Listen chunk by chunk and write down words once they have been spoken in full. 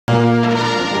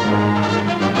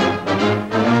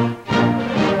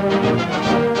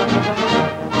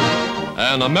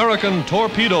An American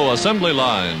torpedo assembly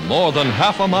line more than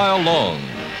half a mile long.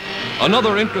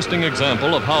 Another interesting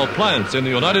example of how plants in the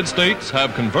United States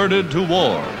have converted to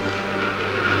war.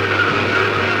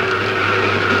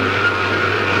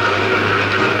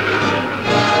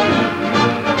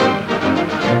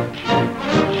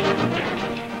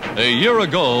 A year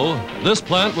ago, this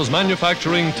plant was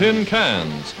manufacturing tin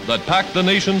cans that packed the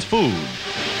nation's food.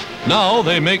 Now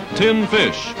they make tin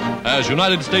fish, as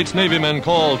United States Navy men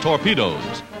call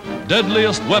torpedoes,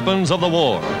 deadliest weapons of the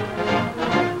war.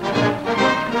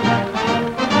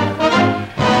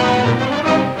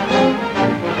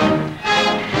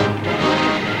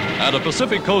 At a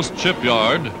Pacific Coast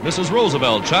shipyard, Mrs.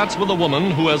 Roosevelt chats with a woman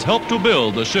who has helped to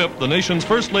build the ship the nation's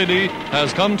First Lady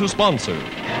has come to sponsor.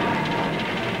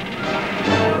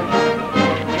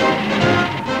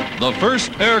 The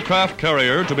first aircraft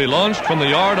carrier to be launched from the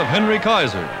yard of Henry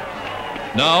Kaiser.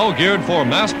 Now geared for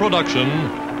mass production,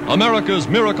 America's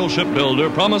miracle shipbuilder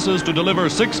promises to deliver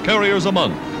 6 carriers a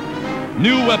month.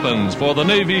 New weapons for the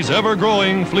Navy's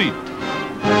ever-growing fleet.